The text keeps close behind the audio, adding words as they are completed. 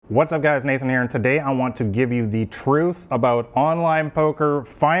What's up guys, Nathan here, and today I want to give you the truth about online poker.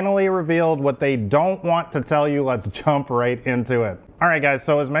 Finally revealed what they don't want to tell you. Let's jump right into it. Alright guys,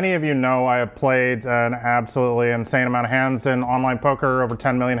 so as many of you know, I have played an absolutely insane amount of hands in online poker, over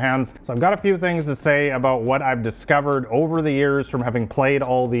 10 million hands. So I've got a few things to say about what I've discovered over the years from having played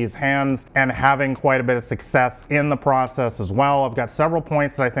all these hands and having quite a bit of success in the process as well. I've got several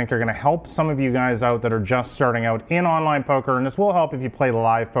points that I think are going to help some of you guys out that are just starting out in online poker, and this will help if you play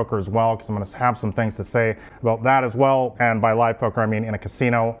live poker as well, because I'm going to have some things to say about that as well. And by live poker, I mean in a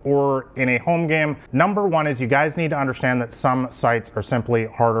casino or in a home game. Number one is you guys need to understand that some sites are simply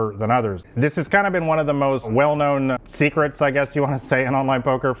harder than others. This has kind of been one of the most well-known secrets, I guess you want to say, in online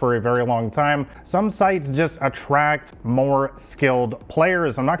poker for a very long time. Some sites just attract more skilled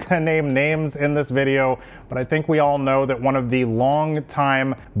players. I'm not going to name names in this video, but I think we all know that one of the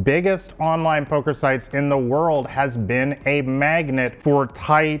long-time biggest online poker sites in the world has been a magnet for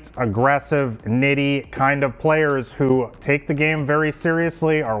tight, aggressive, nitty kind of players who take the game very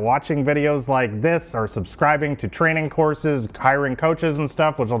seriously, are watching videos like this, are subscribing to training courses, hiring coaches and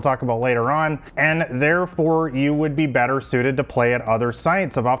stuff, which I'll talk about later on, and therefore you would be better suited to play at other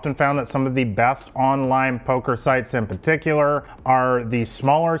sites. I've often found that some of the best online poker sites in particular are the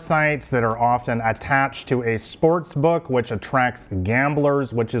smaller sites that are often attached to a sports book, which attracts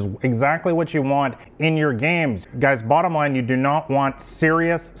gamblers, which is exactly what you want in your games. Guys, bottom line, you do not want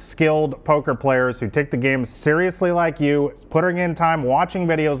serious, skilled poker players who take the game seriously like you, putting in time watching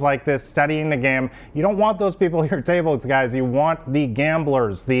videos like this, studying the game. You don't want those people at your tables, guys. You want the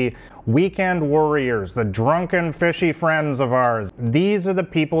gamblers, the weekend warriors, the drunken fishy friends of ours. These are the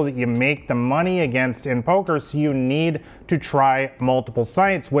people that you make the money against in poker, so you need to try multiple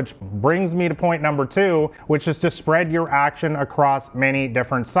sites, which brings me to point number two, which is to spread your action across many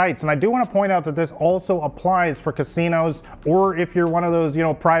different sites. And I do want to point out that this also applies for casinos, or if you're one of those,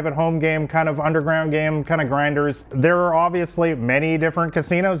 private home game kind of underground game kind of grinders. There are obviously many different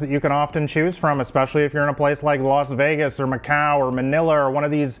casinos that you can often choose from, especially if you're in a place like Las Vegas or Macau or Manila or one of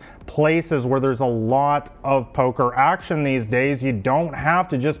these places where there's a lot of poker action these days. You don't have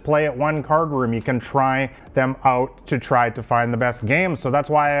to just play at one card room. You can try them out to try to find the best games. So that's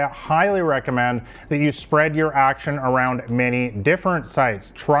why I highly recommend that you spread your action around many different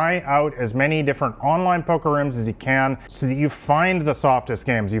sites. Try out as many different online poker rooms as you can so that you find the softest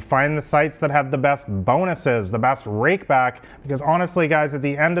games. You find the sites that have the best bonuses, the best rake back, because honestly guys, at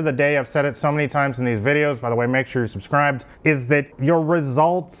the end of the day, I've said it so many times in these videos, by the way, make sure you're subscribed, is that your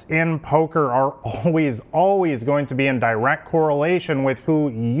results in poker are always going to be in direct correlation with who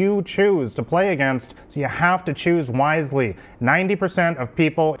you choose to play against, so you have to choose wisely. 90% of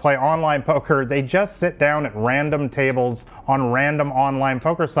people play online poker, they just sit down at random tables on random online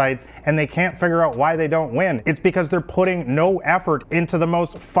poker sites and they can't figure out why they don't win. It's because they're putting no effort into the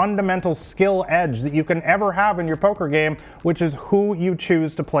most fundamental skill edge that you can ever have in your poker game, which is who you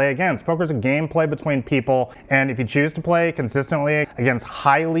choose to play against. Poker is a game play between people, and if you choose to play consistently against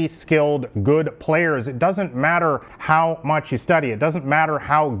highly skilled, good players, it doesn't matter how much you study. It doesn't matter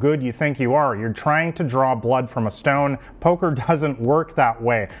how good you think you are. You're trying to draw blood from a stone. Poker doesn't work that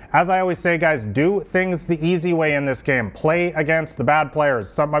way. As I always say, guys, do things the easy way in this game. Play against the bad players.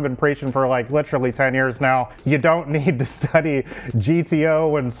 Something I've been preaching for like literally 10 years now. You don't need to study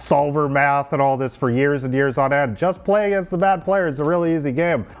GTO and solver math and all this for years and years on end. Just play against the bad players. It's a really easy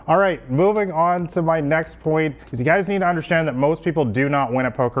game. All right, moving on to my next point is you guys need to understand that most people do not win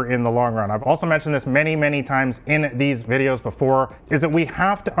at poker in the long run. I've also mentioned this many times in these videos before, is that we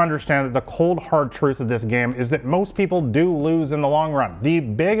have to understand that the cold hard truth of this game is that most people do lose in the long run. The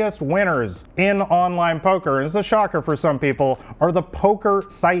biggest winners in online poker, and it's a shocker for some people, are the poker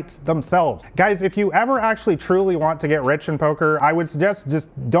sites themselves. Guys, if you ever actually truly want to get rich in poker, I would suggest just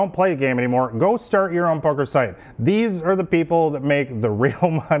don't play a game anymore. Go start your own poker site. These are the people that make the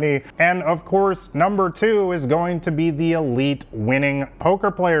real money. And of course, number two is going to be the elite winning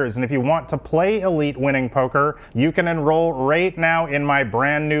poker players. And if you want to play elite winning poker, you can enroll right now in my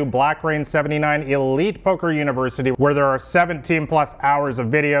brand new Black Rain 79 Elite Poker University, where there are 17 plus hours of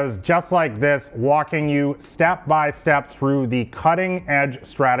videos just like this, walking you step by step through the cutting edge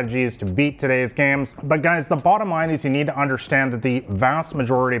strategies to beat today's games. But guys, the bottom line is you need to understand that the vast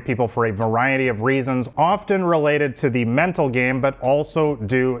majority of people, for a variety of reasons, often related to the mental game, but also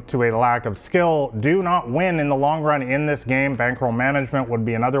due to a lack of skill, do not win in the long run in this game. Bankroll management would be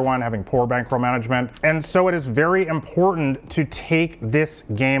be another one, having poor bankroll management. And so it is very important to take this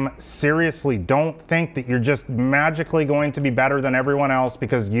game seriously. Don't think that you're just magically going to be better than everyone else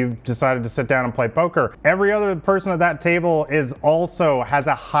because you've decided to sit down and play poker. Every other person at that table has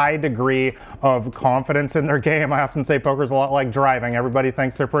a high degree of confidence in their game. I often say poker's a lot like driving. Everybody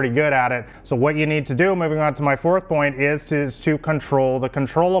thinks they're pretty good at it. So what you need to do, moving on to my fourth point, is to control the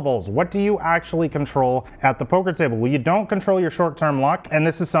controllables. What do you actually control at the poker table? Well, you don't control your short-term luck, and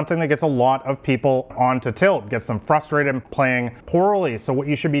this is something that gets a lot of people onto tilt, gets them frustrated playing poorly. So what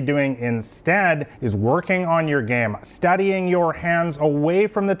you should be doing instead is working on your game, studying your hands away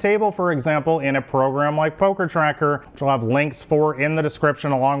from the table, for example, in a program like Poker Tracker, which I'll have links for in the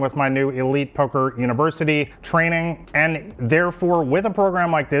description, along with my new Elite Poker University training. And therefore, with a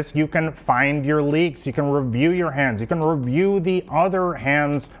program like this, you can find your leaks, you can review your hands, you can review the other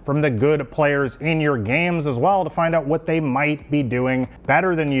hands from the good players in your games as well to find out what they might be doing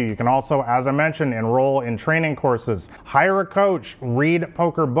better than you. You can also, as I mentioned, enroll in training courses, hire a coach, read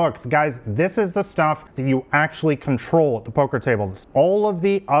poker books. Guys, this is the stuff that you actually control at the poker table. All of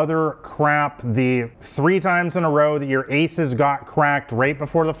the other crap, the 3 times in a row that your aces got cracked right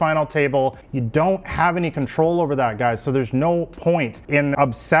before the final table, you don't have any control over that, guys. So there's no point in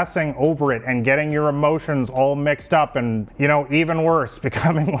obsessing over it and getting your emotions all mixed up and, even worse,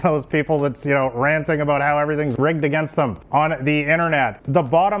 becoming one of those people that's, ranting about how everything's rigged against them on the internet. The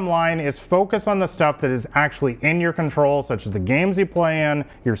bottom line is focus on the stuff that is actually in your control, such as the games you play in,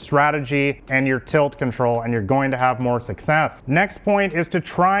 your strategy, and your tilt control, and you're going to have more success. Next point is to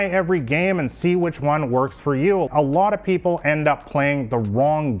try every game and see which one works for you. A lot of people end up playing the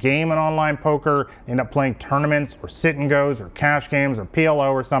wrong game in online poker, end up playing tournaments or sit and goes or cash games or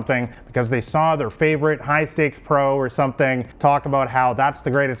PLO or something because they saw their favorite high stakes pro or something talk about how that's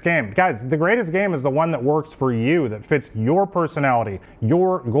the greatest game. Guys, the greatest game is the one that works for you, that fits your personality,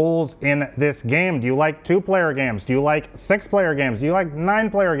 your goals in this game. Do you like 2-player games? Do you like 6-player games? Do you like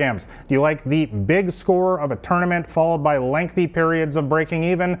 9-player games? Do you like the big score of a tournament followed by lengthy periods of breaking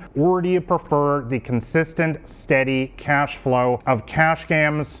even? Or do you prefer the consistent, steady cash flow of cash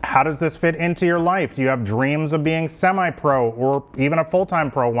games? How does this fit into your life? Do you have dreams of being semi-pro or even a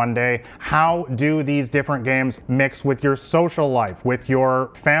full-time pro one day? How do these different games mix with your social life, with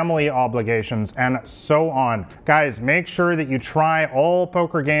your family obligations, and so on? Guys, make sure that you try all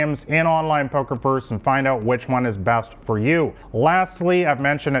poker games in online poker first and find out which one is best for you. Lastly, I've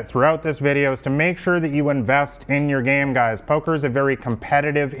mentioned it throughout this video, is to make sure that you invest in your game, guys. Poker is a very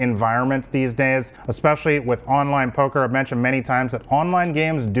competitive environment these days, especially with online poker. I've mentioned many times that online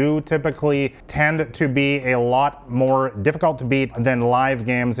games do typically tend to be a lot more difficult to beat than live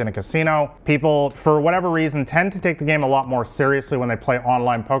games in a casino. People, for whatever reason, tend to take the game a lot more seriously when they play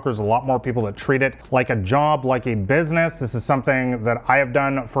online poker. There's a lot more people that treat it like a job, like a business. This is something that I have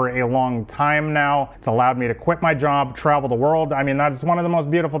done for a long time now. It's allowed me to quit my job, travel the world. I mean, that's one of the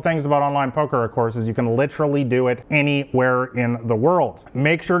most beautiful things about online poker, of course, is you can literally do it anywhere in the world.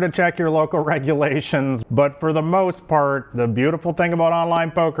 Make sure to check your local regulations, but for the most part, the beautiful thing about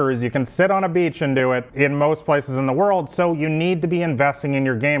online poker is you can sit on a beach and do it in most places in the world, so you need to be investing in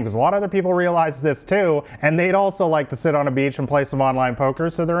your game, because a lot of other people realize this too, and they'd also like to sit on a beach and play some online poker,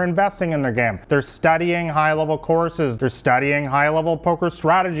 so they're investing in their game. They're studying high-level courses, they're studying high-level poker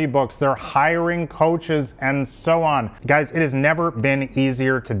strategy books, they're hiring coaches, and so on. Guys, it has never been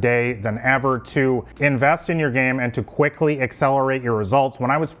easier today than ever to invest in your game and to quickly accelerate your results.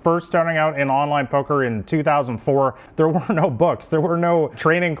 When I was first starting out in online poker in 2004, there were no books, there were no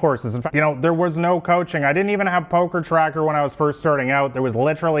training courses. In fact, there was no coaching. I didn't even have Poker Tracker when I was first starting out. There was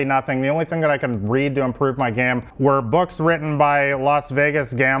literally nothing. The only thing that I could read to improve my game were books written by Las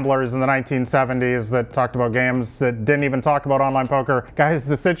Vegas gamblers in the 1970s that talked about games that didn't even talk about online poker. Guys,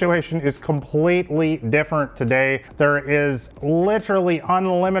 the situation is completely different today. There is literally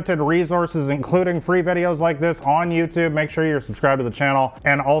unlimited resources, including free videos like this on YouTube. Make sure you're subscribed to the channel,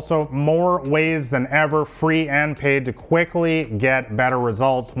 and also more ways than ever, free and paid, to quickly get better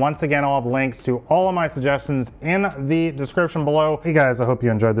results. Once again, I'll have links to all of my suggestions in the description below. Hey guys, I hope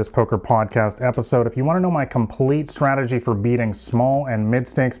you enjoyed this poker podcast episode. If you want to know my complete strategy for beating small and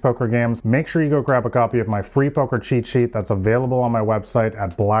mid-stakes poker games, make sure you go grab a copy of my free poker cheat sheet that's available on my website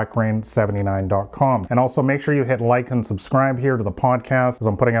at blackrain79.com. And also make sure you hit like and subscribe here to the podcast, as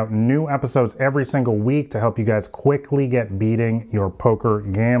I'm putting out new episodes every single week to help you guys quickly get beating your poker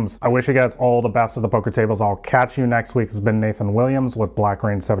games. I wish you guys all the best at the poker tables. I'll catch you next week. This has been Nathan Williams with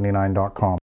blackrain79.com.